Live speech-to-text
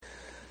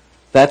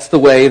That's the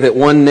way that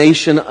one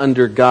nation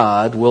under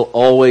God will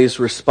always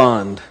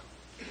respond.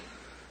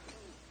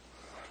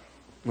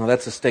 Well,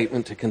 that's a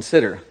statement to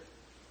consider.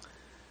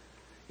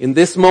 In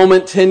this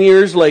moment, 10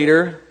 years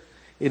later,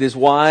 it is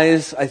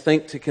wise, I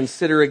think, to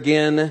consider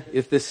again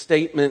if this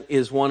statement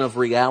is one of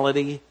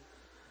reality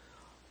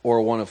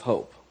or one of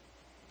hope.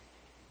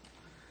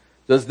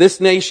 Does this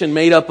nation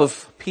made up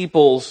of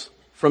peoples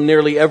from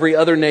nearly every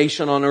other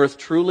nation on earth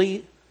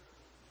truly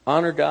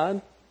honor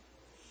God?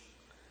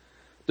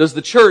 Does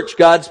the church,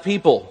 God's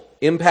people,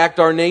 impact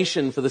our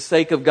nation for the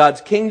sake of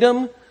God's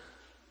kingdom,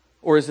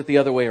 or is it the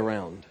other way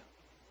around?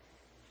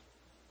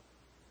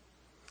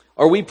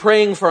 Are we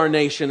praying for our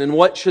nation, and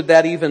what should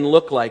that even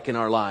look like in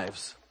our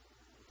lives?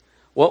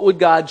 What would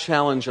God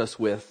challenge us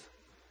with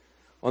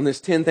on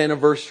this 10th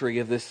anniversary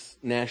of this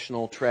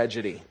national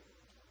tragedy?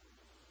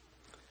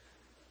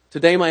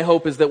 Today, my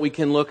hope is that we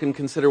can look and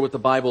consider what the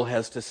Bible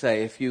has to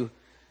say. If you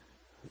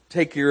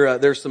take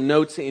there's some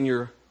notes in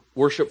your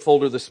worship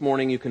folder this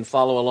morning. You can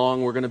follow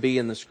along. We're going to be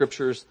in the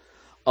Scriptures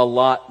a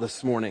lot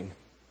this morning.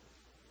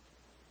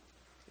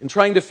 In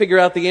trying to figure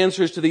out the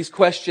answers to these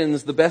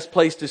questions, the best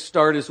place to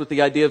start is with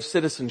the idea of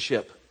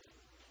citizenship.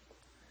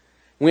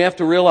 We have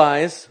to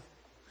realize,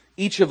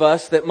 each of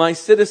us, that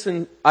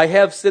I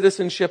have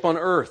citizenship on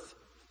earth.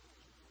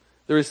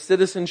 There is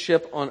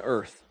citizenship on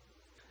earth.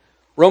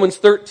 Romans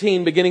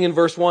 13, beginning in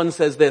verse 1,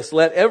 says this: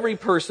 "Let every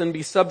person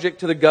be subject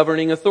to the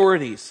governing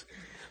authorities.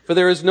 For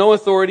there is no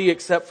authority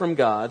except from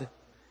God,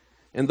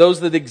 and those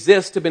that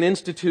exist have been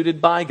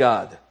instituted by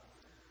God.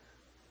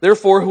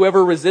 Therefore,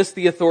 whoever resists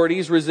the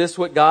authorities resists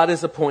what God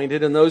has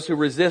appointed, and those who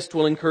resist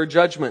will incur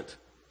judgment.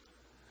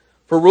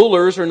 For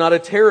rulers are not a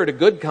terror to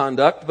good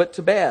conduct, but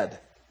to bad.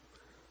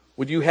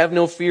 Would you have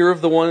no fear of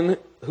the one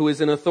who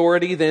is in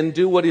authority? Then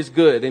do what is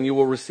good, and you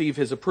will receive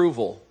his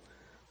approval.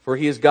 For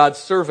he is God's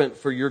servant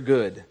for your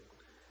good.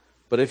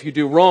 But if you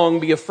do wrong,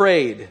 be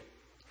afraid,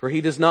 for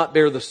he does not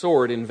bear the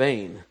sword in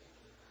vain.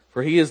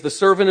 For he is the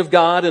servant of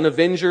God, an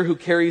avenger who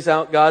carries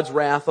out God's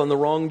wrath on the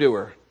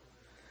wrongdoer.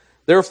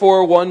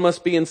 Therefore, one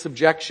must be in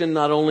subjection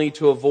not only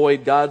to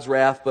avoid God's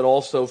wrath, but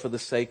also for the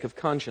sake of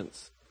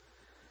conscience.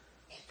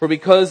 For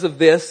because of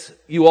this,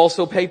 you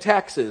also pay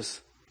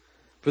taxes.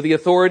 For the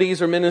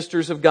authorities are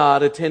ministers of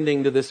God,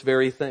 attending to this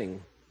very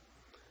thing.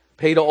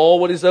 Pay to all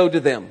what is owed to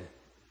them.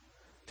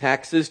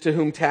 Taxes to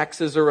whom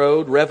taxes are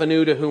owed,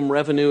 revenue to whom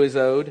revenue is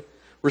owed,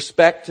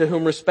 respect to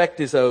whom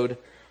respect is owed,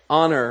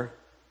 honor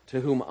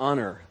to whom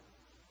honor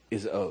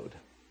is owed."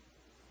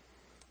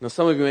 Now,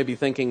 some of you may be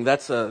thinking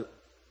that's a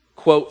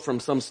quote from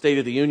some State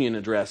of the Union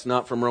address,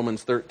 not from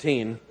Romans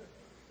 13.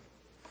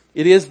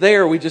 It is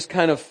there. We just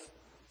kind of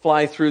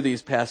fly through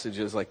these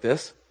passages like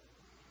this.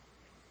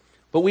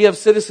 But we have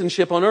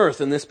citizenship on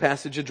earth, and this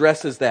passage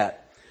addresses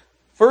that.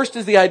 First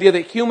is the idea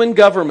that human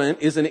government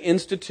is an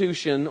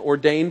institution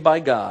ordained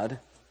by God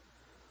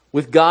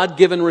with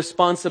God-given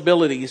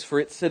responsibilities for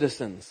its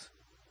citizens.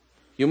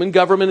 Human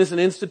government is an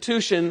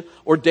institution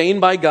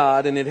ordained by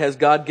God, and it has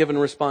God-given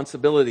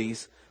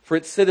responsibilities for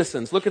its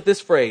citizens. Look at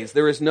this phrase: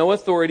 "There is no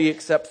authority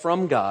except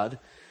from God.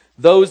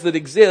 Those that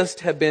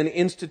exist have been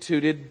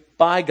instituted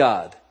by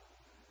God."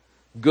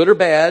 Good or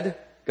bad,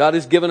 God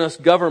has given us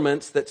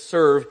governments that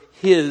serve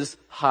His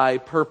high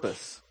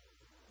purpose.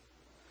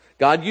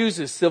 God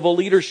uses civil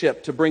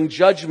leadership to bring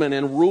judgment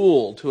and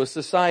rule to a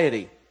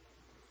society.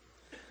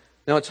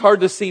 Now, it's hard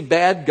to see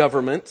bad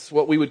governments,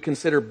 what we would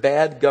consider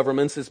bad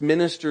governments, as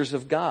ministers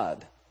of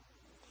God.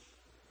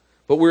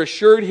 But we're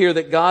assured here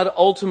that God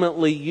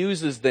ultimately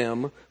uses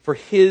them for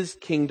His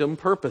kingdom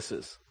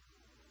purposes.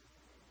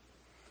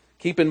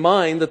 Keep in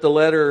mind that the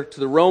letter to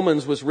the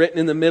Romans was written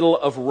in the middle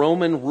of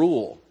Roman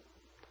rule.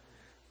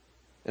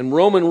 And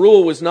Roman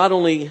rule was not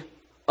only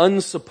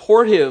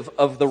unsupportive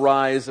of the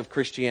rise of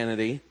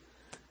Christianity,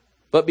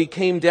 but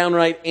became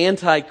downright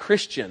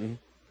anti-Christian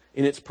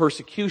in its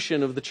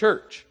persecution of the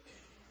church.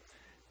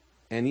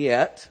 And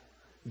yet,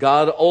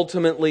 God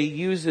ultimately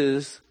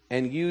used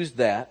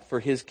that for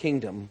His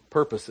kingdom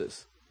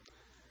purposes.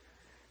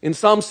 In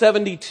Psalm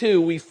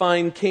 72, we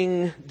find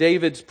King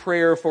David's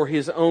prayer for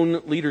his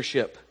own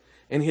leadership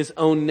and his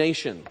own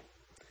nation.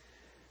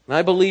 And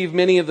I believe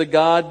many of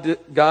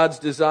God's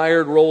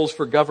desired roles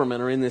for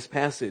government are in this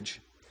passage.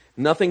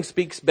 Nothing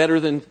speaks better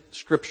than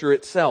Scripture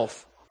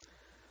itself.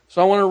 So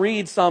I want to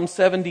read Psalm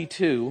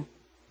 72,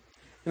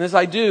 and as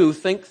I do,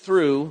 think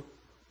through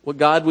what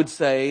God would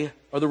say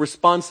are the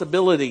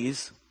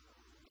responsibilities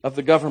of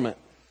the government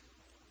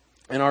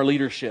and our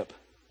leadership.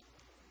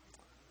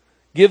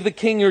 "Give the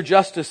king your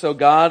justice, O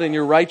God, and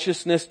your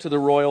righteousness to the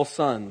royal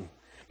son.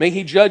 May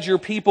he judge your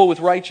people with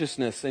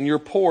righteousness and your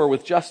poor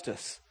with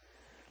justice.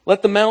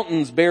 Let the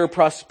mountains bear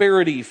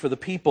prosperity for the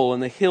people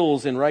and the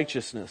hills in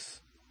righteousness.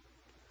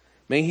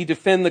 May he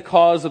defend the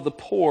cause of the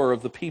poor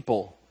of the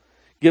people.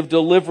 Give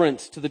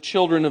deliverance to the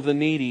children of the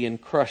needy and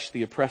crush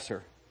the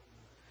oppressor.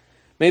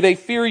 May they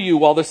fear you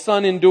while the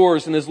sun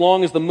endures and as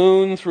long as the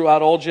moon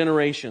throughout all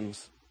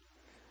generations.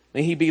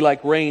 May he be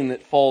like rain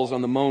that falls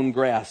on the mown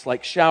grass,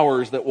 like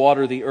showers that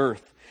water the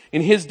earth.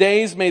 In his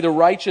days may the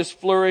righteous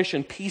flourish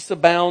and peace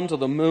abound till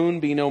the moon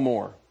be no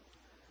more.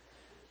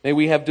 May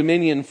we have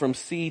dominion from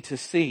sea to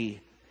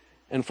sea,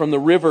 and from the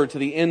river to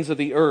the ends of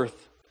the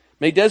earth.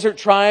 May desert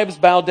tribes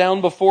bow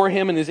down before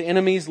him, and his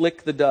enemies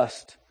lick the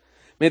dust.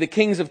 May the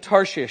kings of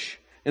Tarshish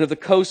and of the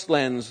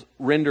coastlands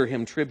render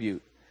him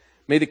tribute.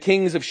 May the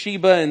kings of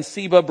Sheba and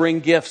Seba bring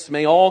gifts.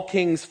 May all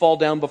kings fall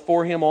down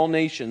before him, all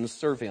nations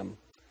serve him.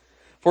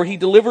 For he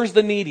delivers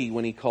the needy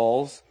when he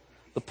calls,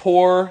 the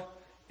poor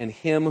and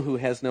him who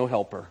has no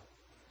helper.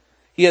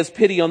 He has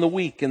pity on the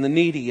weak and the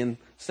needy, and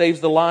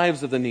saves the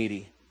lives of the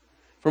needy.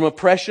 From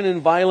oppression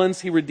and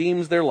violence he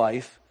redeems their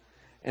life,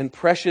 and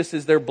precious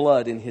is their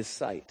blood in his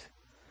sight.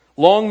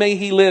 Long may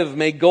he live,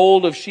 may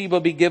gold of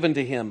Sheba be given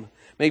to him.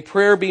 May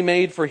prayer be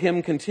made for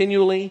him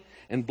continually,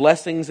 and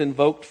blessings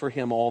invoked for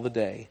him all the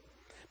day.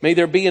 May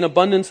there be an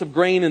abundance of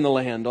grain in the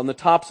land. On the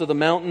tops of the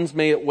mountains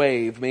may it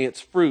wave, may its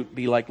fruit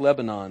be like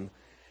Lebanon.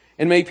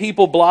 And may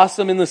people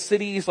blossom in the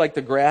cities like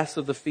the grass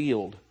of the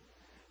field.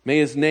 May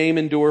his name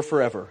endure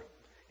forever.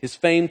 His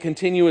fame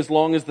continue as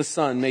long as the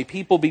sun. May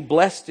people be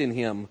blessed in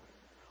him.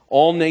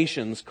 All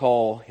nations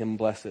call him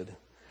blessed.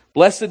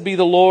 Blessed be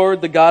the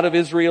Lord, the God of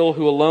Israel,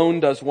 who alone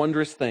does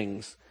wondrous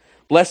things.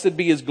 Blessed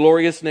be his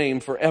glorious name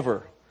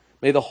forever.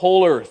 May the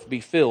whole earth be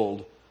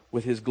filled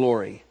with his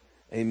glory.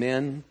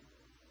 Amen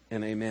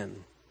and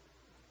amen.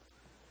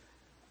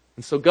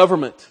 And so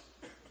government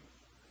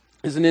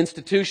is an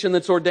institution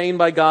that's ordained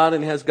by God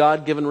and has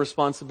God-given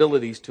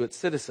responsibilities to its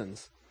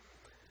citizens.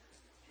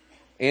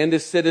 And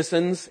as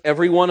citizens,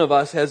 every one of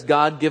us has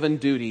God-given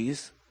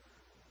duties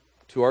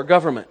to our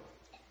government.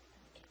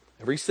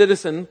 Every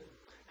citizen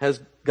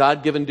has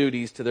God-given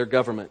duties to their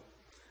government.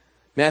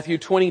 Matthew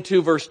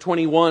 22, verse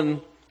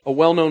 21, a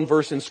well-known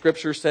verse in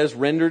Scripture, says,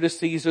 "Render to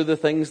Caesar the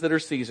things that are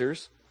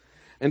Caesar's,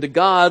 and to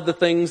God the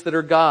things that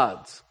are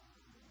God's."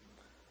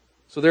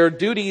 So there are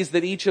duties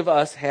that each of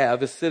us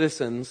have as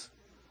citizens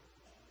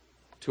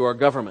to our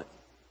government.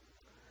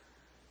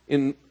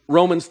 In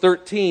Romans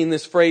 13,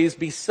 this phrase,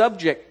 "be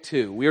subject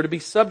to," we are to be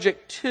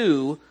subject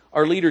to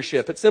our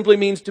leadership. It simply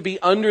means to be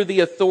under the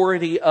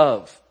authority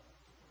of.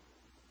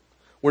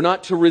 We're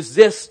not to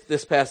resist,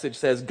 this passage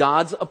says,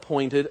 God's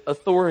appointed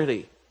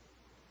authority.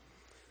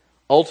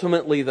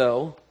 Ultimately,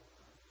 though,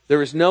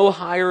 there is no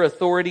higher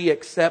authority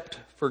except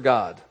for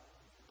God.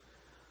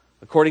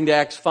 According to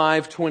Acts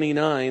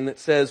 5:29, that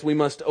says we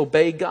must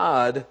obey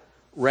God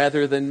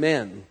rather than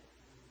men.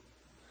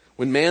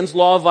 When man's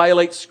law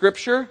violates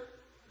Scripture,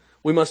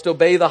 we must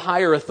obey the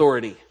higher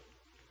authority.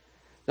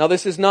 Now,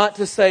 this is not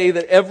to say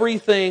that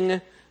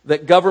everything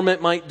that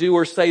government might do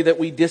or say that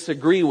we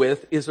disagree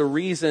with is a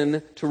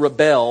reason to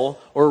rebel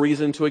or a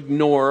reason to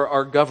ignore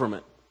our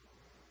government.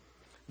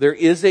 There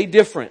is a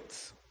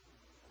difference.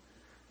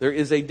 There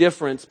is a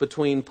difference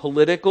between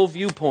political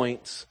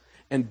viewpoints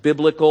and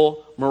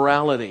biblical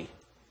morality.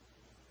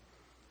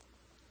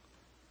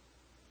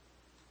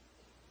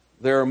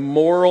 There are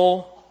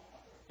moral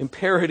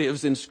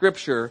imperatives in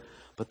Scripture,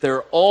 but there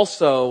are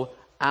also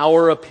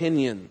our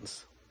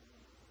opinions.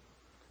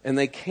 And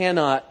they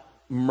cannot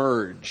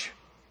merge.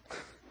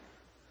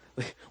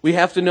 We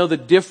have to know the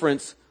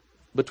difference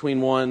between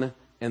one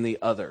and the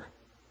other.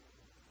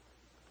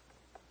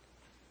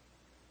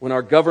 When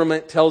our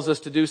government tells us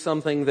to do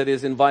something that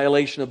is in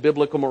violation of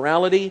biblical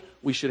morality,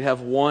 we should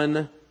have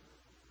one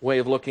way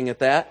of looking at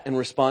that and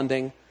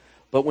responding.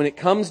 But when it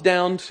comes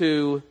down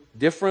to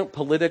different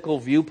political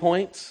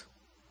viewpoints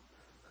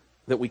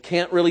that we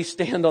can't really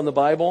stand on the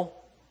Bible,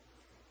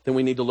 then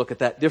we need to look at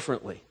that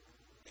differently.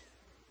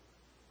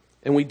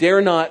 And we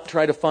dare not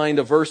try to find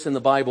a verse in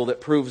the Bible that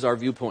proves our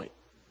viewpoint.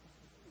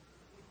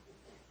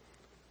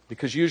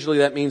 Because usually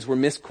that means we're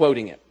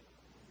misquoting it.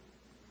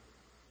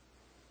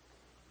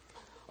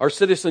 Our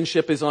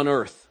citizenship is on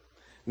earth.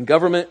 And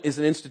government is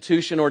an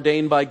institution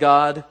ordained by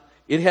God.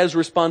 It has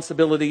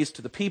responsibilities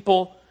to the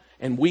people,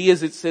 and we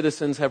as its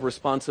citizens have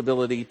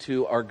responsibility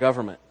to our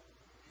government.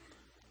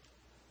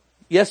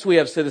 Yes, we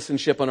have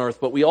citizenship on earth,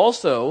 but we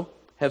also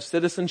have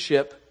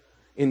citizenship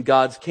in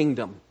God's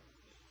kingdom.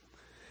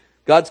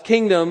 God's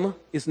kingdom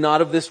is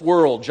not of this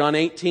world. John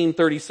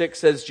 18:36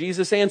 says,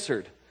 Jesus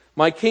answered,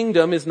 "My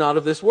kingdom is not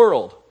of this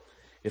world.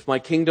 If my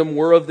kingdom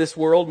were of this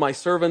world, my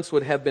servants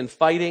would have been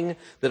fighting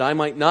that I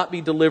might not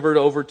be delivered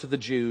over to the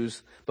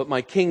Jews, but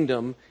my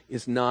kingdom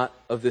is not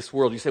of this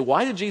world." You say,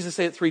 why did Jesus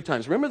say it 3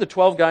 times? Remember the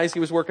 12 guys he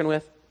was working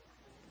with?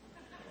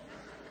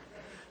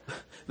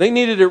 They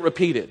needed it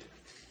repeated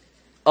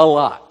a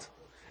lot.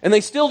 And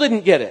they still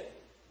didn't get it.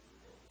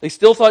 They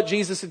still thought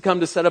Jesus had come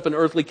to set up an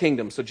earthly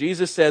kingdom. So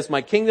Jesus says,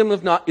 "My kingdom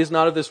is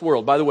not of this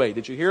world." By the way,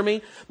 did you hear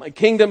me? My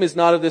kingdom is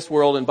not of this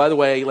world. And by the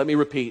way, let me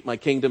repeat, my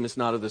kingdom is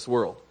not of this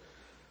world.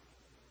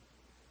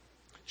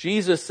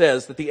 Jesus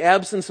says that the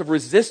absence of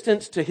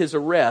resistance to his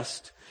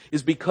arrest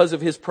is because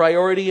of his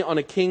priority on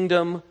a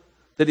kingdom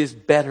that is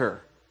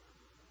better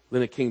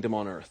than a kingdom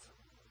on earth.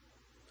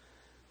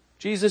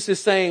 Jesus is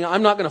saying,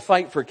 I'm not going to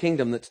fight for a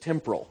kingdom that's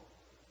temporal.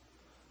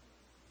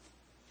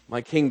 My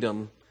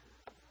kingdom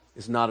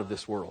is not of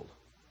this world.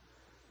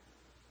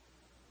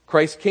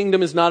 Christ's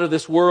kingdom is not of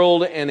this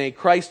world, and a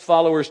Christ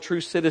follower's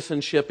true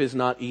citizenship is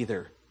not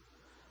either.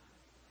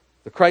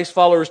 The Christ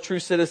follower's true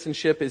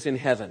citizenship is in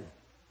heaven.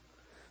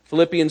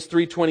 Philippians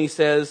 3:20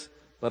 says,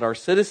 but our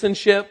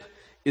citizenship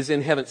is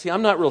in heaven. See,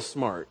 I'm not real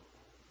smart.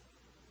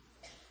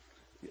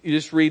 You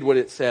just read what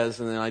it says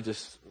and then I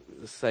just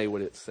say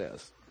what it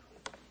says.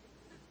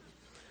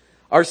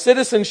 Our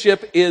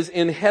citizenship is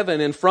in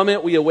heaven, and from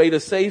it we await a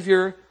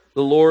Savior,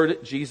 the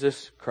Lord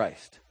Jesus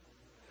Christ.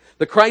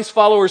 The Christ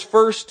follower's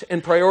first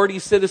and priority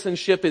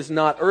citizenship is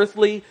not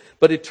earthly,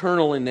 but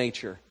eternal in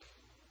nature.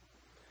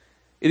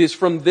 It is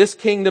from this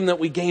kingdom that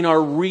we gain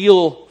our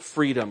real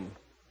freedom.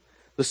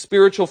 The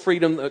spiritual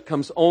freedom that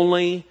comes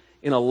only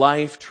in a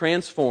life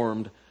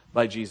transformed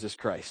by Jesus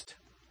Christ.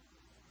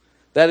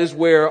 That is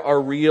where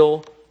our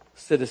real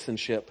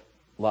citizenship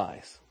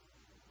lies.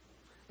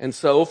 And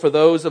so, for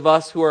those of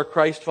us who are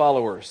Christ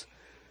followers,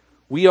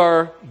 we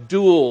are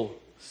dual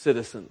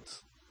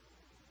citizens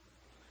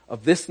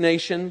of this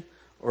nation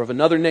or of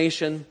another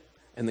nation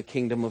and the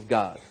kingdom of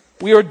God.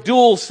 We are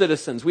dual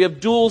citizens. We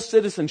have dual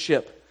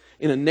citizenship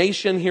in a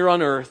nation here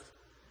on earth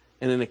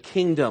and in a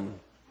kingdom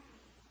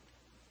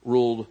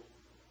ruled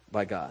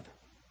by God.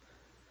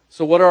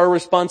 So what are our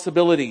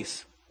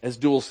responsibilities as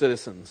dual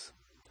citizens?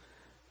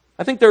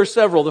 I think there are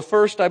several. The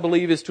first, I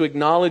believe, is to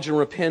acknowledge and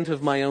repent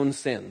of my own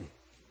sin.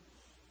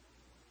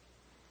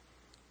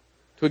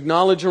 To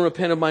acknowledge and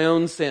repent of my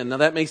own sin. Now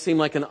that may seem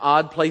like an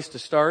odd place to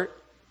start,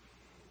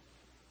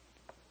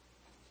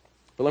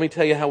 but let me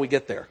tell you how we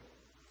get there.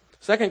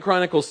 2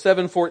 Chronicles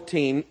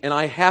 7:14, and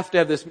I have to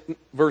have this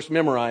verse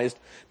memorized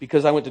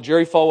because I went to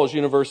Jerry Falwell's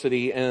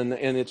University and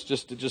it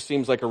just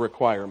seems like a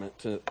requirement.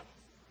 2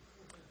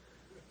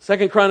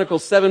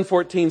 Chronicles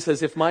 7:14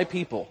 says, if my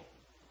people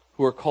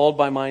who are called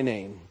by my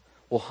name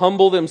will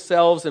humble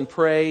themselves and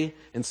pray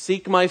and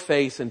seek my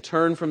face and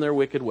turn from their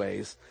wicked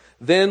ways,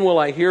 then will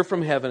I hear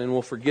from heaven and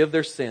will forgive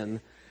their sin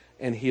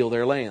and heal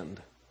their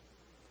land.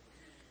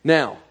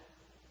 Now,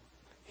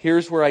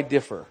 here's where I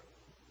differ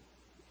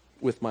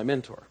with my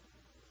mentor.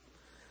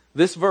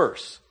 This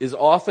verse is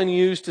often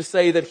used to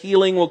say that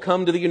healing will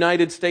come to the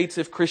United States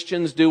if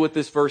Christians do what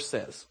this verse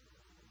says.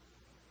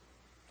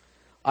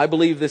 I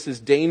believe this is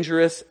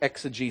dangerous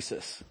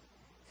exegesis,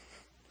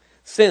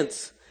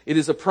 since it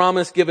is a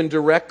promise given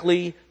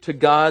directly to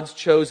God's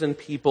chosen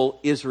people,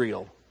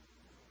 Israel.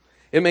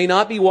 It may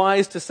not be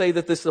wise to say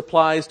that this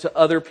applies to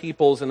other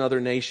peoples and other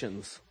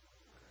nations.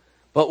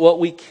 But what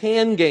we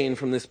can gain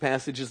from this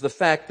passage is the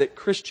fact that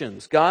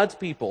Christians, God's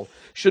people,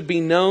 should be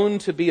known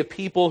to be a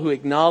people who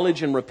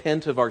acknowledge and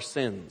repent of our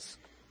sins,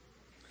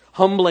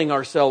 humbling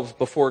ourselves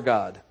before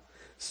God,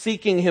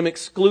 seeking Him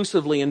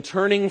exclusively and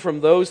turning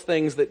from those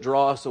things that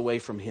draw us away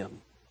from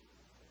Him.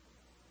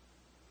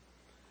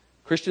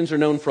 Christians are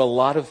known for a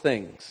lot of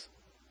things,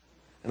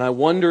 and I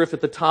wonder if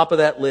at the top of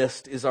that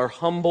list is our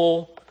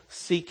humble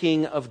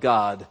seeking of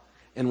God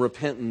and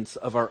repentance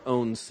of our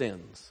own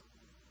sins.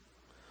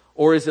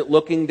 Or is it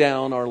looking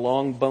down our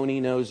long bony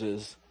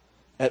noses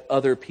at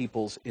other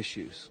people's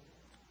issues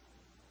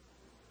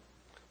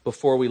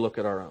before we look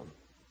at our own?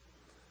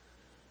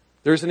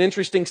 There's an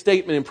interesting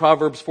statement in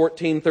Proverbs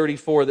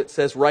 14:34 that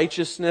says,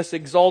 righteousness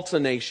exalts a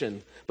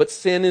nation, but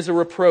sin is a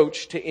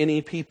reproach to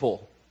any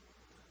people.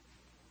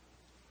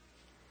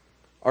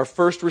 Our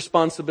first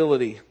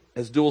responsibility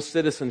as dual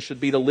citizens should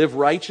be to live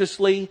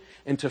righteously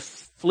and to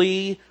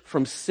flee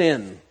from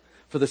sin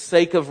for the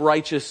sake of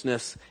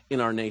righteousness in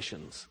our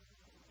nations.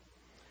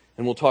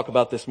 And we'll talk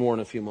about this more in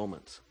a few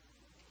moments.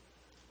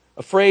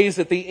 A phrase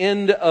at the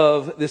end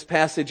of this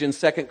passage in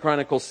 2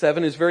 Chronicles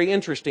 7 is very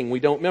interesting.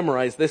 We don't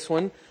memorize this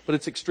one, but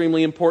it's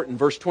extremely important.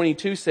 Verse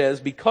 22 says,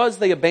 because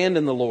they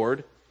abandoned the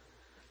Lord,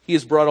 He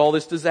has brought all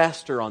this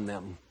disaster on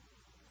them.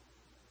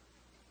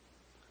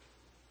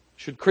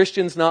 Should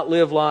Christians not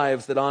live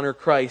lives that honor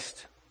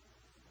Christ?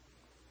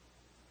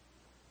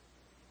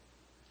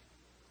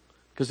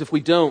 Because if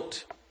we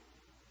don't,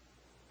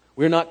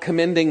 we're not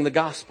commending the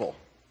gospel.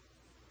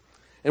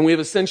 And we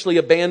have essentially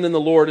abandoned the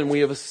Lord and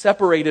we have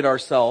separated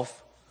ourselves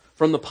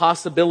from the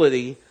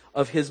possibility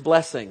of His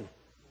blessing.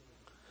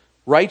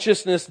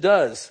 Righteousness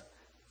does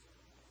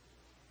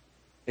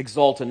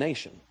exalt a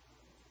nation.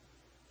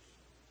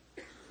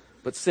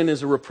 But sin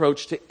is a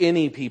reproach to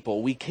any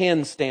people. We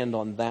can stand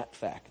on that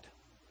fact.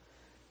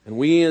 And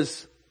we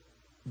as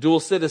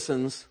dual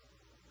citizens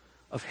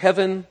of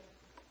heaven,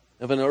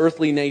 of an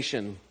earthly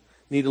nation,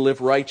 need to live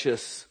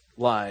righteous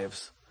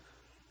lives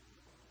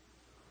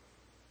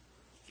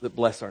that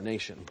bless our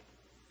nation.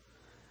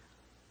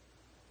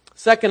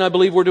 Second, I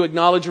believe we're to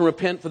acknowledge and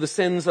repent for the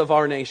sins of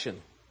our nation.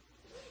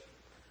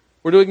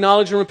 We're to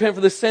acknowledge and repent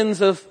for the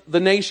sins of the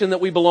nation that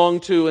we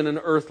belong to in an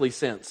earthly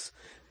sense.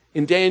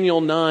 In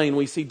Daniel 9,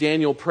 we see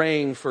Daniel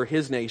praying for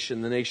his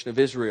nation, the nation of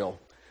Israel.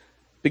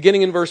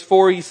 Beginning in verse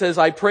 4, he says,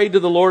 I prayed to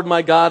the Lord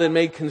my God and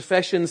made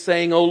confession,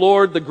 saying, O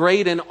Lord, the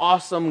great and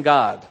awesome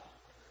God,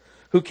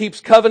 who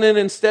keeps covenant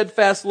and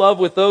steadfast love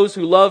with those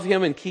who love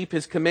Him and keep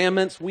His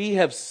commandments, we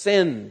have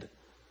sinned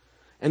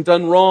and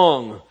done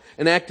wrong,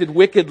 and acted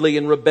wickedly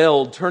and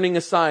rebelled, turning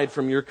aside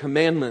from your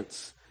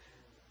commandments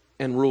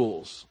and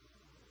rules.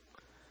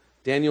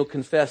 Daniel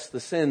confessed the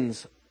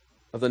sins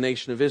of the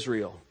nation of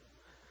Israel.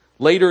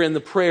 Later in the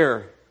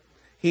prayer,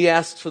 he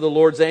asks for the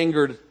Lord's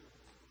anger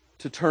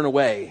to turn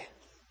away.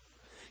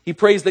 He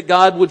prays that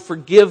God would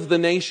forgive the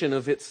nation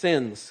of its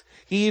sins.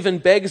 He even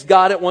begs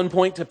God at one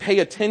point to pay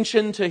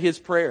attention to his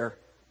prayer.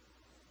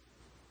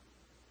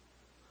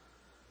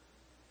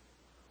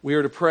 We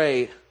are to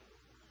pray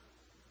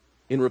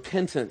in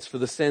repentance for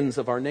the sins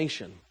of our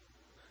nation.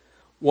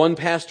 One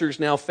pastor's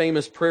now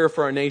famous prayer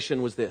for our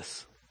nation was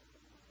this: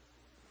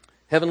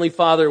 Heavenly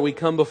Father, we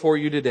come before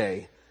you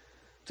today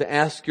to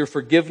ask your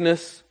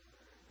forgiveness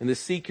and to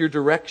seek your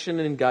direction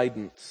and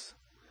guidance.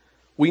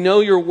 We know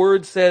your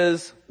word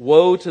says,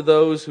 woe to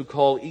those who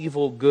call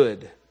evil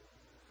good.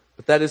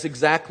 But that is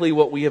exactly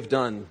what we have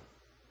done.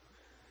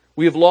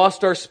 We have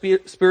lost our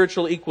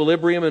spiritual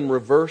equilibrium and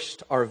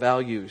reversed our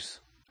values.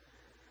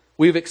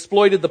 We have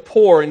exploited the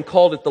poor and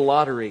called it the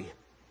lottery.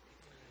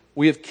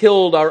 We have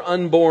killed our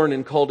unborn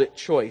and called it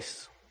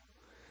choice.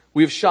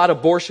 We have shot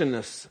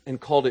abortionists and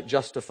called it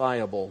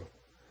justifiable.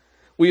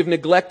 We have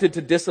neglected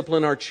to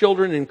discipline our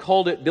children and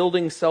called it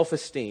building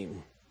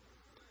self-esteem.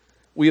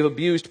 We have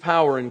abused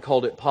power and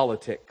called it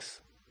politics.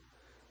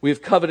 We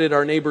have coveted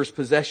our neighbor's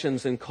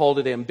possessions and called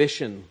it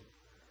ambition.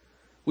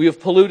 We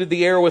have polluted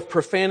the air with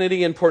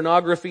profanity and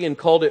pornography and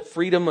called it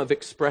freedom of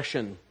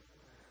expression.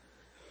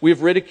 We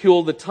have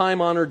ridiculed the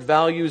time-honored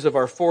values of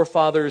our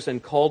forefathers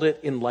and called it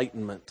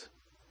enlightenment.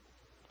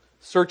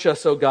 Search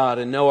us, O God,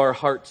 and know our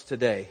hearts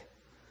today.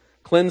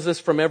 Cleanse us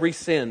from every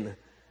sin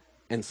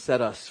and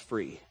set us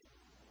free.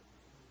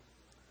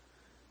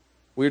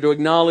 We are to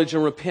acknowledge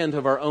and repent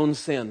of our own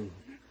sin,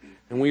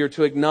 and we are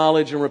to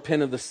acknowledge and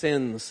repent of the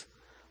sins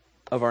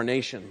of our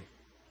nation.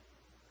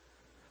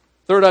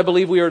 Third, I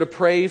believe we are to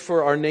pray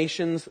for our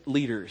nation's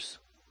leaders.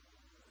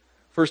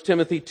 1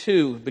 Timothy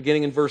 2,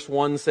 beginning in verse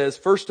 1 says,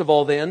 First of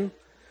all then,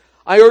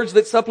 I urge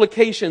that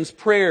supplications,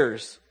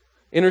 prayers,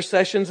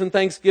 intercessions, and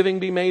thanksgiving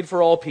be made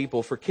for all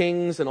people, for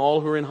kings and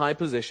all who are in high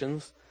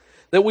positions,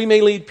 that we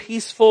may lead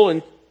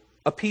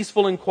a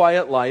peaceful and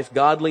quiet life,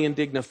 godly and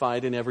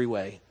dignified in every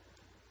way.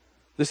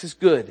 This is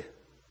good,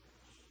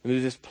 and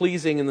it is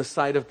pleasing in the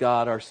sight of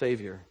God our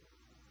Savior.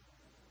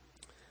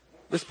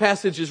 This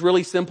passage is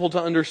really simple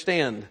to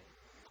understand.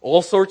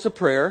 All sorts of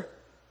prayer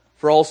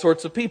for all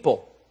sorts of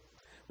people.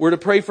 We're to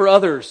pray for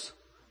others,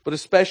 but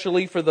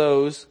especially for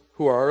those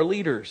who are our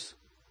leaders.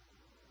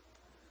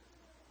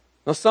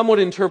 Now, some would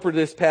interpret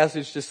this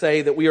passage to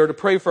say that we are to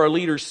pray for our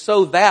leaders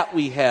so that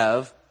we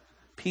have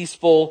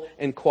peaceful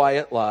and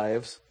quiet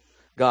lives,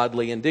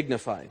 godly and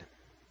dignified.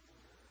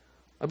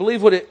 I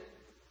believe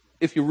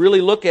if you really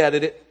look at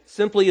it, it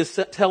simply is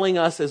telling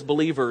us as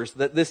believers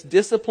that this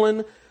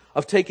discipline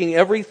of taking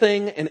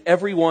everything and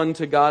everyone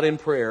to God in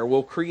prayer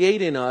will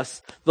create in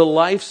us the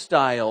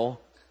lifestyle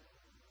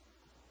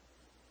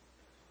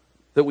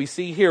that we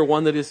see here,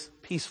 one that is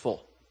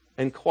peaceful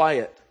and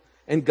quiet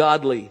and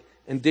godly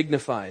and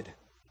dignified.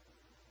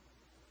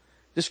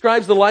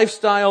 Describes the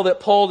lifestyle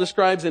that Paul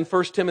describes in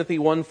 1 Timothy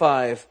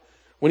 1:5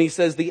 when he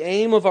says, the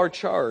aim of our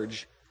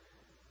charge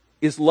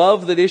is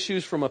love that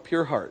issues from a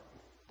pure heart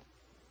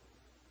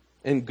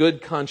and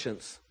good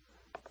conscience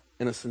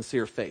and a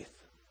sincere faith.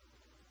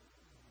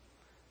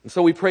 And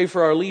so we pray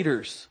for our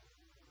leaders.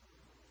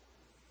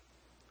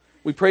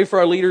 We pray for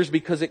our leaders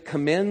because it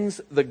commends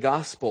the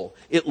gospel.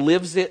 It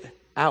lives it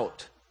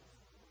out.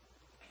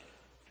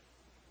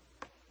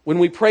 When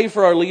we pray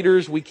for our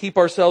leaders, we keep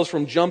ourselves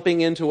from jumping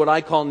into what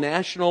I call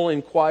National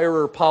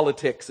Enquirer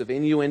politics of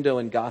innuendo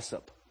and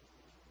gossip.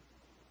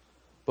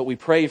 But we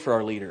pray for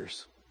our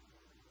leaders.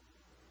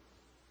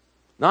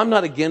 Now, I'm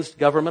not against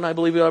government. I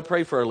believe we ought to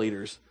pray for our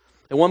leaders.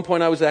 At one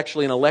point, I was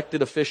actually an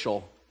elected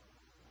official.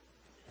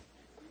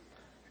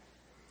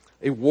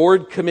 A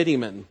ward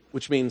committeeman,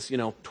 which means,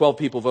 12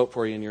 people vote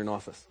for you and you're in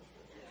office.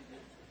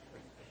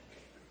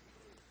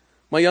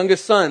 My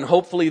youngest son,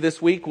 hopefully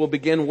this week, will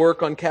begin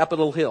work on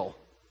Capitol Hill.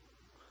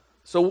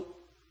 So,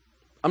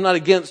 I'm not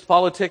against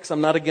politics, I'm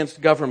not against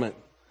government.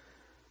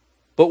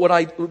 But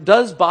what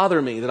does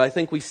bother me, that I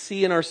think we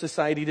see in our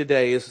society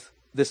today, is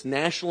this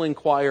National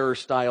Enquirer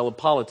style of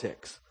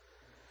politics,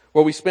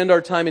 where we spend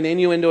our time in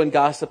innuendo and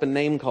gossip and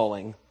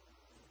name-calling,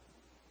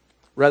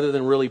 rather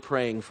than really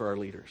praying for our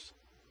leaders.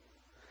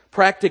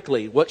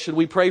 Practically, what should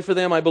we pray for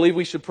them? I believe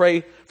we should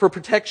pray for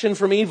protection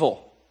from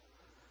evil,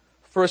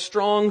 for a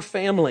strong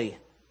family,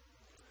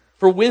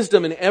 for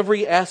wisdom in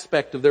every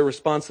aspect of their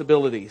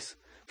responsibilities,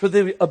 for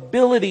the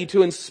ability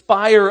to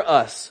inspire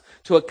us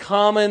to a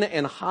common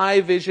and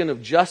high vision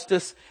of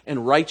justice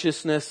and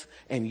righteousness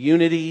and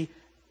unity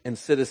and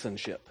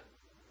citizenship.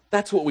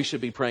 That's what we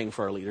should be praying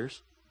for our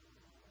leaders.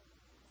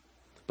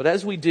 But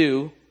as we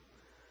do,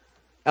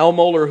 Al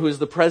Mohler, who is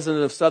the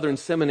president of Southern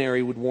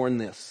Seminary, would warn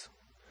this.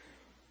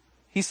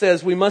 He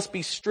says, we must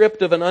be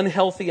stripped of an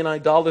unhealthy and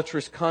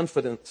idolatrous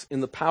confidence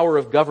in the power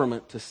of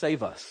government to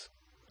save us.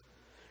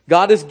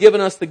 God has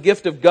given us the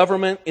gift of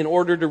government in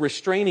order to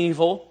restrain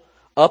evil,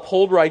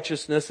 uphold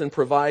righteousness, and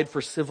provide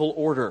for civil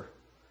order.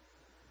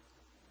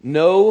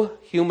 No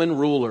human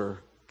ruler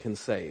can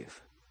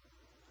save.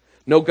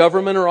 No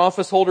government or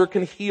office holder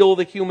can heal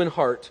the human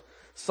heart,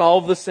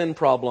 solve the sin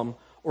problem,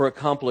 or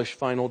accomplish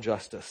final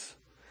justice.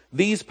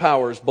 These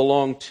powers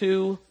belong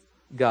to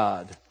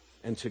God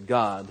and to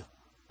God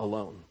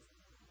alone.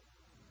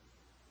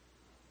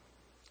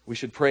 We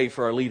should pray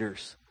for our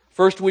leaders.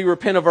 First, we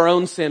repent of our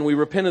own sin. We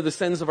repent of the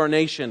sins of our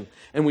nation,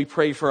 and we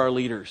pray for our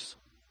leaders.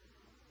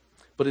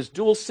 But as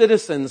dual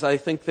citizens, I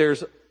think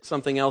there's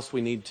something else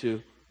we need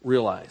to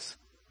realize.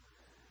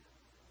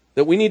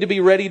 That we need to be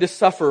ready to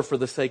suffer for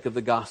the sake of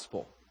the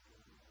gospel.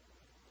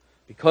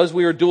 Because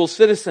we are dual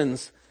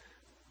citizens,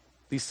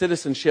 these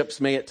citizenships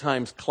may at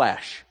times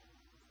clash.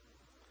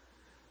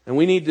 And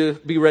we need to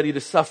be ready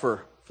to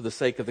suffer for the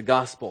sake of the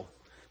gospel.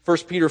 1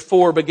 Peter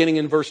 4, beginning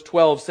in verse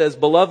 12, says,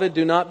 "Beloved,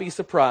 do not be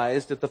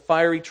surprised at the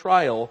fiery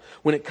trial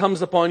when it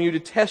comes upon you to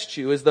test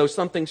you as though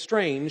something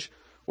strange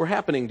were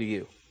happening to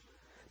you.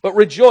 But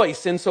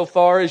rejoice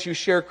insofar as you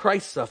share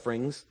Christ's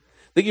sufferings,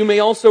 that you may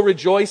also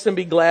rejoice and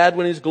be glad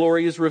when His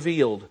glory is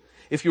revealed.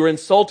 If you are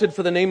insulted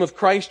for the name of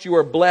Christ, you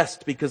are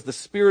blessed, because the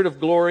Spirit of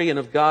glory and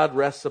of God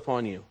rests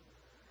upon you.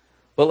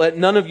 But let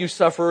none of you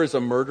suffer as a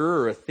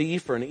murderer or a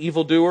thief or an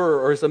evildoer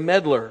or as a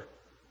meddler.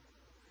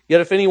 Yet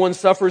if anyone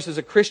suffers as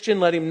a Christian,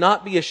 let him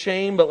not be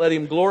ashamed, but let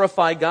him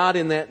glorify God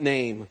in that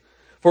name.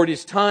 For it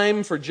is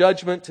time for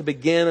judgment to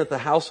begin at the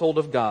household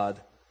of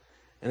God.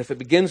 And if it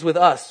begins with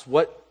us,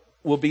 what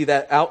will be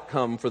that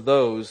outcome for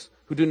those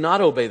who do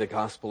not obey the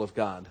gospel of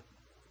God?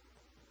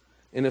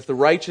 And if the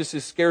righteous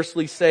is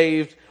scarcely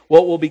saved,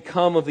 what will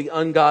become of the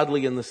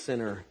ungodly and the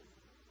sinner?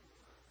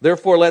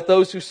 Therefore, let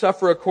those who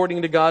suffer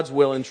according to God's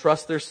will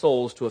entrust their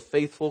souls to a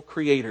faithful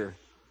Creator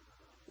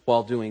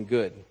while doing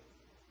good."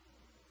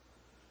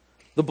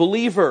 The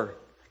believer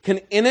can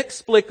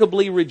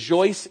inexplicably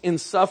rejoice in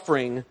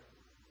suffering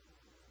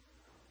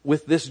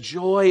with this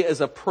joy as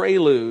a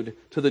prelude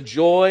to the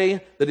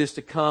joy that is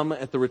to come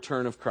at the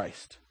return of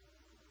Christ.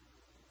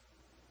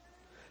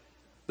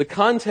 The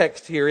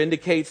context here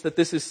indicates that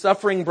this is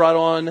suffering brought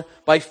on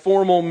by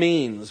formal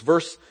means.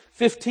 Verse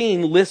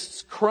 15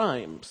 lists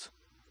crimes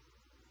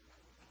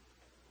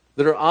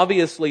that are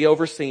obviously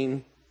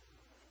overseen.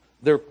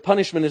 Their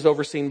punishment is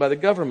overseen by the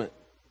government.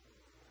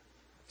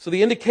 So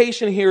the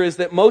indication here is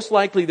that most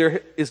likely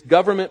there is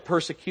government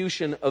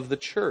persecution of the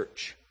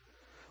church,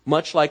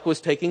 much like was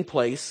taking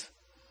place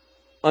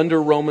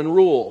under Roman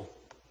rule.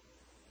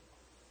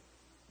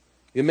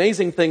 The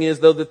amazing thing is,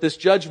 though, that this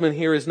judgment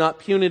here is not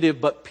punitive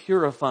but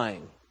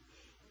purifying.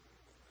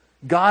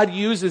 God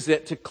uses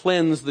it to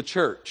cleanse the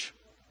church.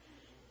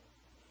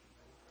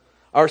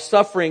 Our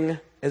suffering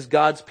as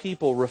God's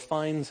people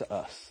refines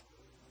us.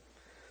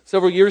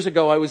 Several years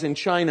ago, I was in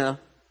China,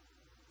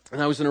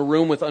 and I was in a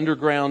room with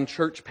underground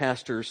church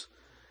pastors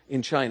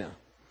in China.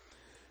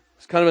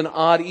 It's kind of an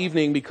odd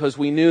evening because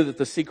we knew that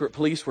the secret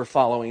police were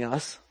following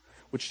us,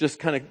 which just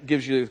kind of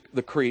gives you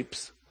the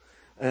creeps.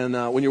 And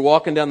when you're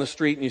walking down the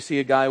street and you see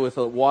a guy with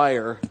a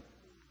wire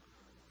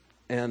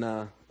and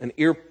an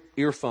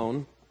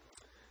earphone,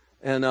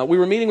 and we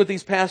were meeting with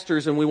these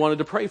pastors and we wanted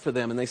to pray for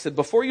them. And they said,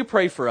 "Before you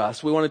pray for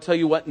us, we want to tell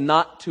you what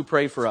not to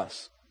pray for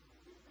us."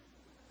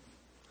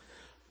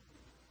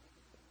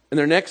 And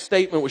their next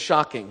statement was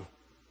shocking,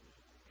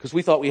 because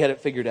we thought we had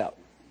it figured out.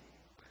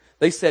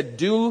 They said,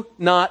 "Do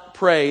not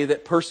pray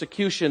that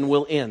persecution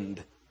will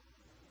end."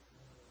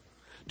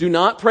 Do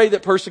not pray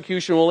that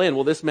persecution will end.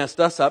 Well, this messed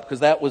us up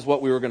because that was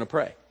what we were going to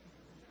pray.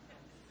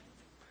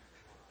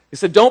 He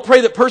said, don't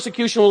pray that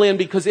persecution will end,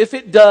 because if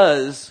it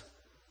does,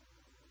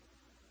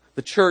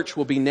 the church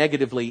will be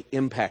negatively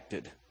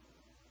impacted.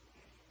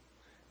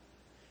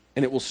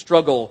 And it will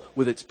struggle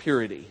with its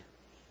purity.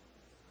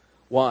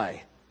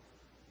 Why?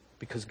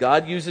 Because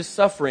God uses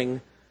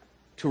suffering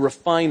to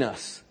refine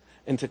us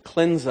and to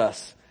cleanse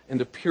us and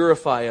to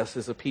purify us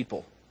as a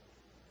people.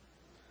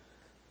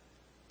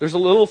 There's a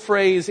little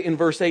phrase in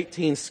verse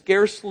 18,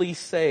 scarcely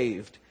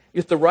saved.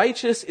 If the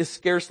righteous is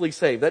scarcely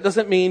saved, that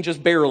doesn't mean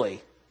just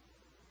barely.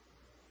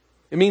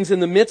 It means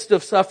in the midst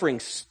of suffering.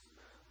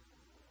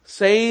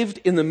 Saved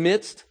in the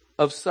midst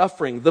of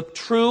suffering. The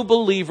true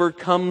believer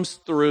comes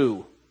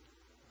through.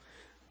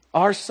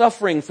 Our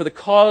suffering for the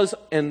cause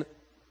and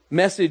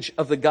message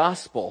of the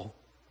gospel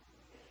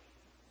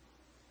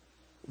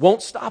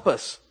won't stop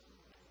us.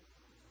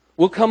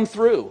 We'll come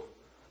through,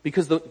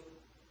 because the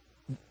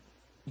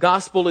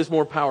gospel is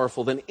more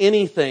powerful than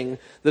anything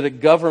that a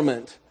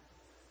government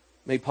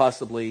may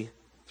possibly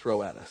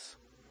throw at us.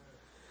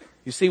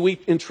 You see, we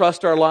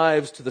entrust our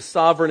lives to the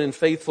sovereign and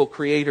faithful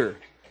Creator,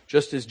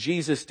 just as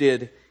Jesus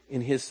did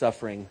in His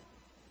suffering.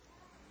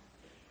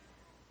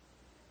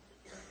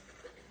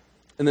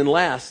 And then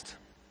last,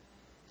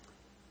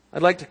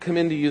 I'd like to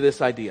commend to you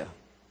this idea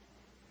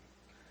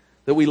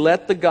that we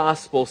let the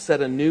gospel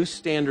set a new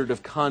standard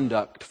of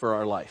conduct for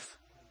our life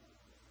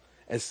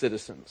as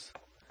citizens.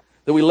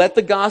 That we let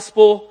the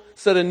gospel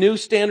set a new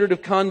standard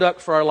of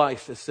conduct for our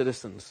life as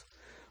citizens.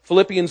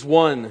 Philippians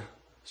 1,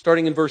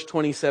 starting in verse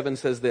 27,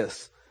 says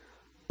this: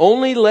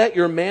 "Only let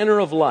your manner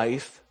of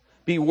life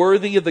be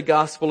worthy of the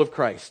gospel of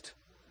Christ,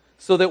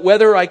 so that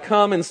whether I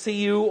come and see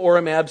you or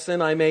am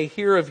absent, I may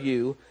hear of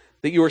you,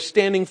 that you are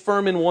standing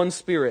firm in one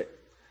spirit,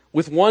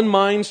 with one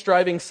mind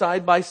striving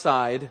side by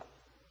side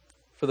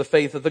for the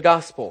faith of the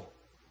gospel,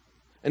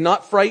 and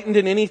not frightened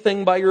in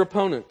anything by your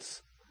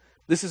opponents.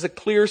 This is a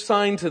clear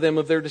sign to them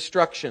of their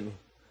destruction,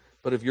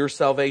 but of your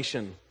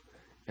salvation,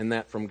 and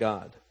that from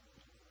God.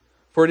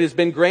 For it has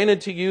been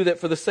granted to you that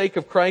for the sake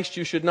of Christ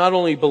you should not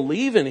only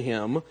believe in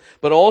Him,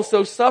 but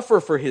also suffer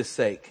for His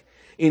sake,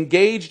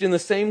 engaged in the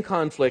same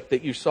conflict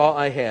that you saw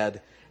I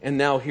had, and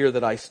now hear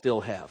that I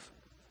still have.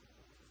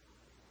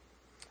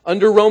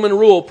 Under Roman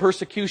rule,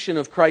 persecution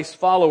of Christ's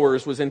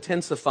followers was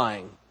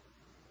intensifying.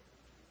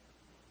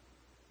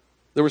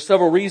 There were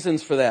several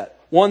reasons for that.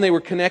 One, they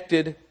were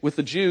connected with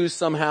the Jews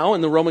somehow,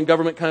 and the Roman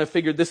government kind of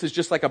figured this is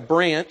just like a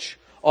branch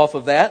off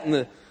of that,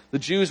 and the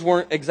Jews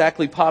weren't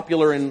exactly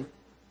popular in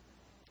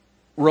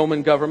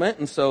Roman government,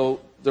 and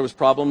so there was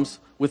problems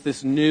with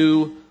this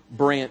new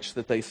branch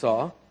that they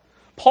saw.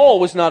 Paul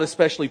was not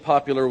especially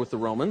popular with the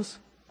Romans.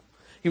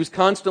 He was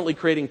constantly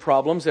creating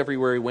problems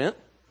everywhere he went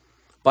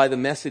by the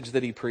message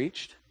that he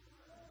preached.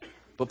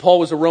 But Paul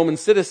was a Roman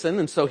citizen,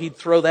 and so he'd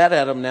throw that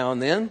at him now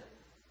and then.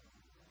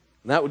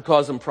 And that would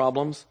cause him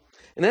problems.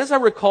 And as I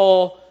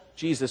recall,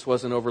 Jesus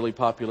wasn't overly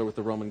popular with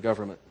the Roman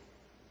government.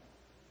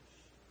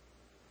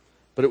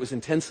 But it was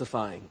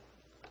intensifying.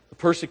 The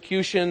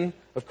persecution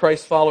of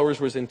Christ's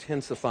followers was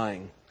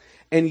intensifying.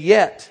 And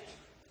yet,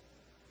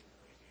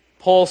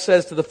 Paul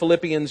says to the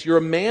Philippians, your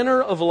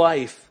manner of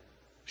life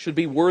should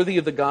be worthy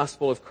of the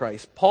gospel of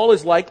Christ. Paul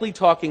is likely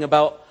talking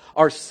about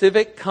our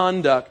civic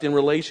conduct in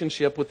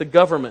relationship with the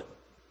government.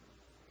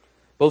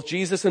 Both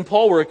Jesus and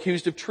Paul were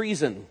accused of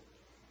treason.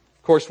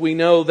 Of course, we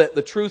know that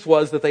the truth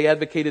was that they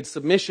advocated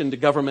submission to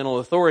governmental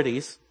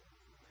authorities,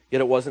 yet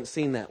it wasn't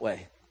seen that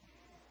way.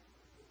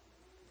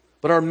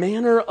 But our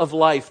manner of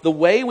life, the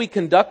way we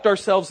conduct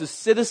ourselves as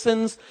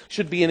citizens,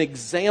 should be an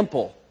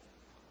example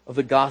of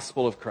the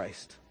gospel of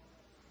Christ.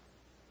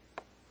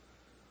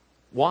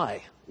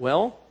 Why?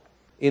 Well,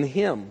 in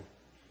Him.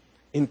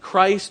 In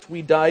Christ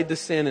we died to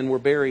sin and were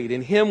buried.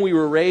 In Him we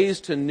were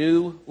raised to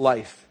new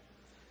life.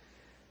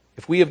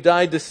 If we have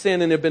died to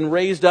sin and have been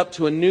raised up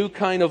to a new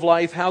kind of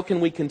life, how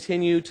can we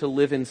continue to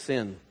live in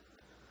sin?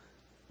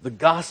 The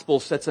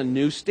gospel sets a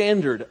new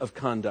standard of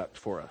conduct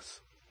for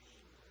us.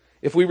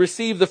 If we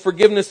receive the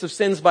forgiveness of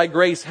sins by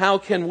grace, how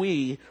can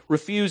we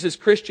refuse as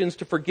Christians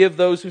to forgive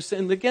those who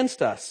sinned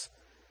against us?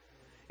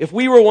 If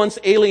we were once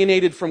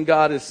alienated from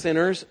God as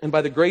sinners, and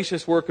by the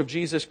gracious work of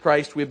Jesus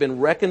Christ we have been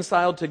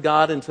reconciled to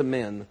God and to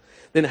men,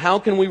 then how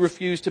can we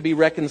refuse to be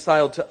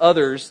reconciled to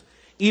others,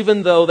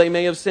 even though they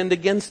may have sinned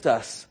against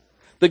us?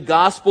 The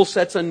gospel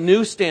sets a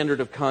new standard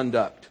of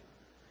conduct.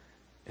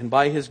 And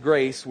by His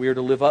grace, we are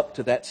to live up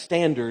to that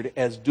standard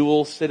as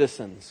dual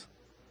citizens.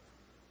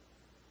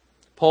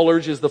 Paul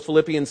urges the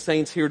Philippian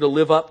saints here to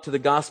live up to the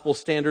gospel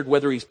standard,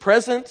 whether he's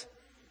present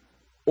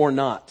or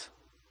not.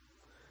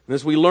 And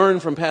as we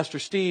learned from Pastor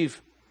Steve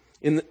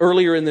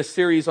earlier in this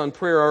series on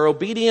prayer, our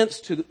obedience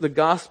to the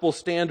gospel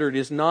standard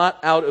is not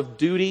out of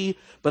duty,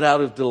 but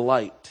out of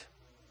delight.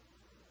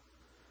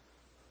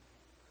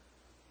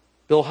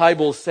 Bill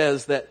Hybels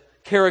says that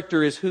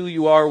character is who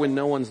you are when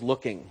no one's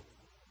looking.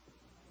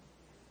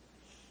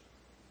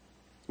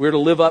 We're to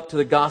live up to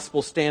the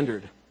gospel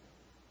standard.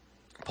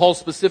 Paul's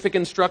specific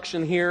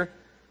instruction here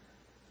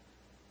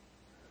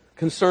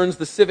concerns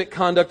the civic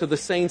conduct of the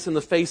saints in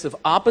the face of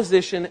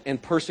opposition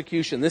and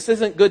persecution. This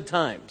isn't good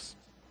times.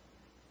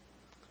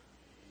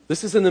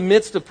 This is in the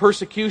midst of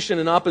persecution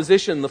and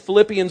opposition. The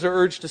Philippians are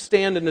urged to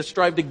stand and to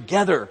strive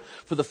together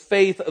for the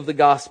faith of the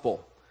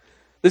gospel.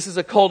 This is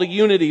a call to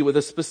unity with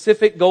a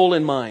specific goal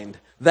in mind,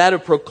 that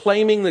of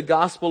proclaiming the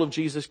gospel of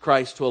Jesus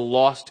Christ to a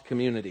lost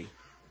community.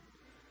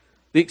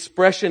 The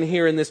expression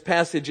here in this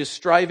passage is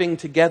striving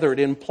together. It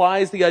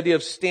implies the idea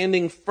of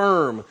standing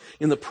firm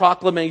in the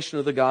proclamation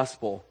of the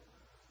gospel.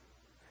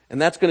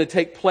 And that's going to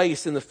take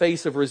place in the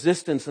face of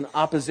resistance and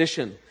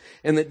opposition,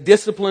 and that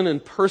discipline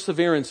and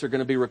perseverance are going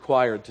to be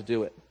required to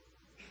do it.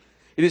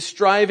 It is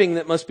striving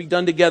that must be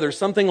done together,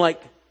 something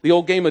like the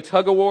old game of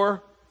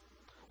tug-of-war,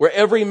 where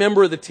every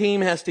member of the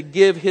team has to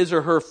give his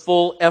or her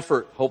full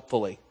effort,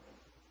 hopefully,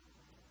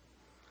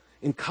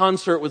 in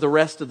concert with the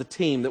rest of the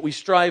team, that we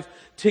strive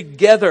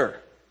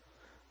together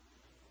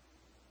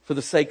for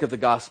the sake of the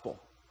gospel.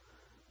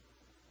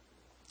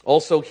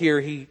 Also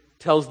here he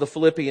tells the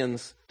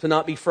Philippians to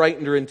not be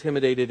frightened or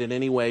intimidated in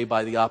any way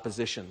by the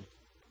opposition.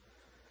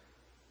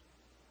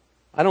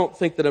 I don't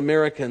think that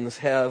Americans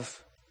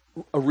have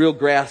a real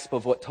grasp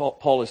of what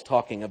Paul is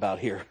talking about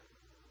here.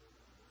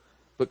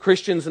 But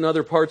Christians in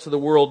other parts of the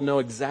world know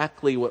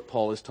exactly what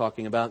Paul is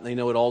talking about, and they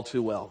know it all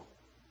too well.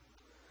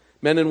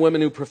 Men and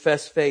women who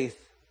profess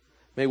faith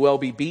may well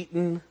be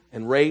beaten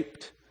and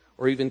raped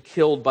or even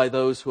killed by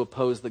those who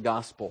oppose the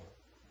gospel.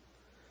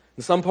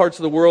 In some parts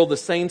of the world, the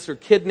saints are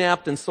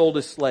kidnapped and sold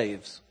as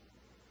slaves.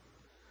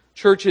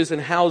 Churches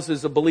and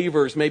houses of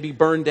believers may be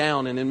burned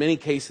down, and in many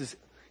cases,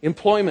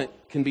 employment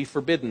can be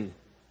forbidden.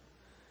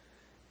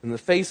 In the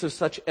face of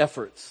such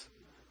efforts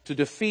to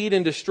defeat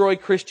and destroy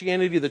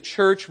Christianity, the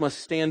church must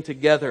stand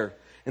together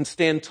and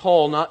stand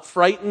tall, not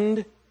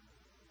frightened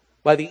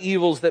by the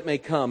evils that may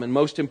come, and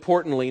most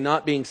importantly,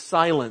 not being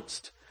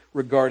silenced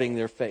regarding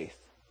their faith.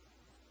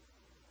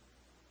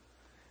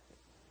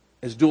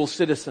 as dual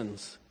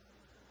citizens.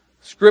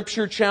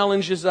 Scripture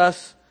challenges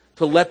us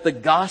to let the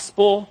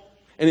gospel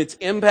and its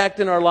impact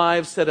in our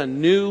lives set a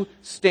new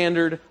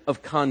standard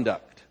of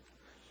conduct.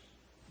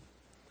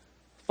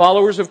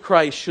 Followers of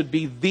Christ should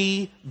be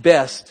the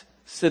best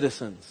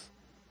citizens.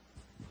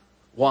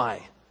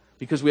 Why?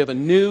 Because we have a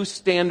new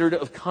standard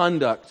of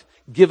conduct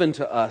given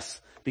to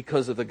us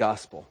because of the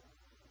gospel.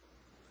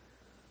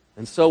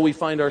 And so we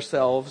find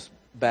ourselves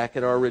back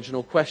at our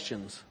original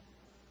questions.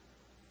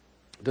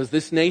 Does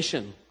this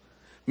nation,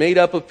 made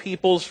up of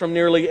peoples from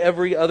nearly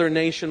every other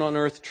nation on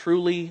earth,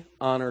 truly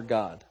honor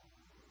God?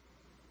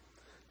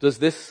 Does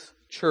this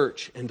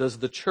church, and does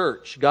the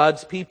church,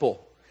 God's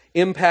people,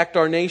 impact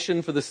our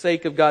nation for the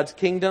sake of God's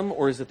kingdom,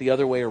 or is it the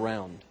other way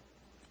around?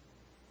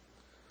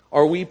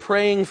 Are we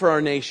praying for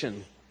our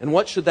nation? And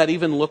what should that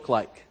even look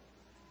like?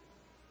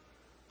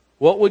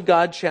 What would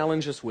God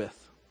challenge us with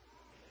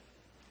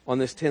on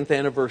this 10th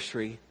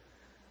anniversary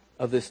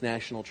of this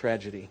national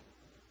tragedy?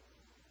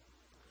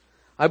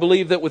 I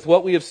believe that with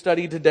what we have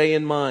studied today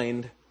in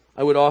mind,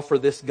 I would offer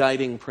this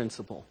guiding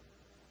principle.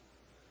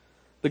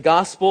 The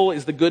gospel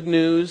is the good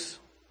news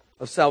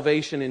of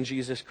salvation in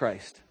Jesus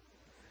Christ.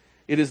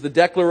 It is the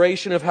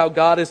declaration of how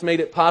God has made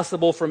it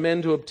possible for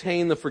men to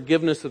obtain the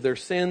forgiveness of their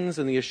sins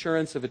and the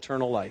assurance of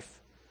eternal life.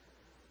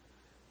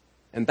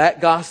 And that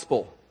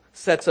gospel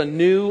sets a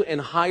new and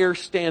higher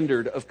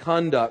standard of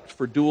conduct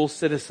for dual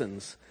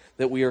citizens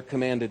that we are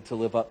commanded to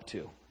live up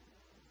to.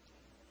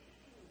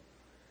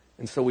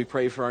 And so we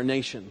pray for our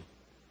nation.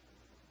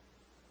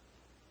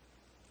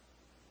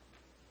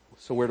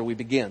 So where do we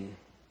begin?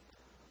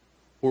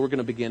 Well, we're going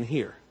to begin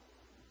here.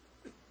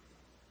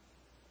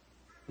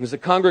 And as a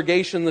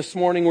congregation this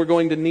morning, we're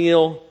going to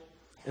kneel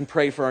and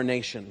pray for our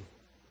nation.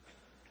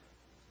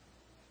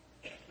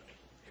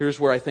 Here's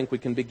where I think we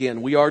can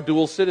begin. We are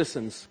dual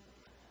citizens.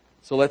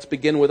 So let's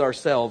begin with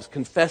ourselves,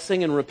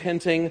 confessing and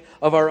repenting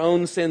of our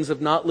own sins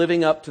of not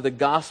living up to the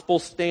gospel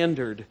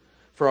standard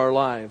for our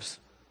lives.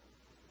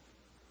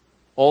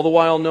 All the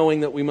while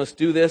knowing that we must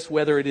do this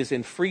whether it is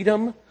in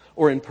freedom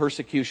or in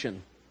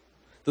persecution.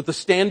 That the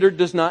standard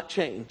does not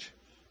change.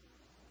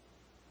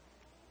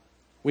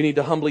 We need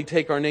to humbly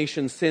take our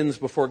nation's sins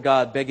before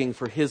God, begging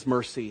for His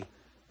mercy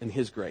and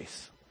His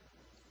grace.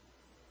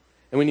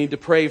 And we need to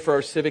pray for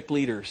our civic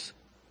leaders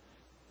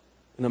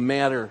in a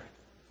manner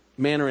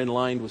in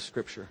line with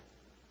Scripture.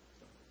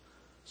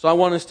 So I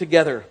want us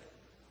together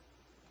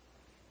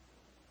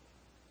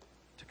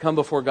to come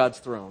before God's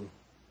throne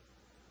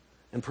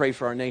and pray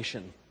for our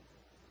nation.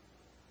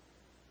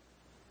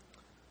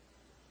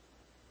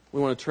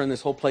 We want to turn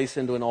this whole place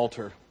into an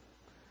altar.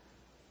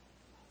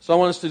 So I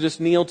want us to just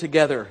kneel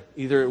together,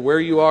 either where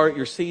you are at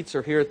your seats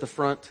or here at the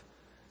front.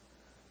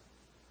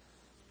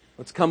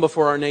 Let's come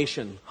before our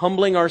nation,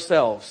 humbling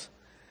ourselves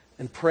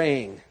and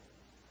praying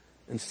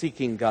and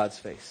seeking God's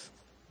face.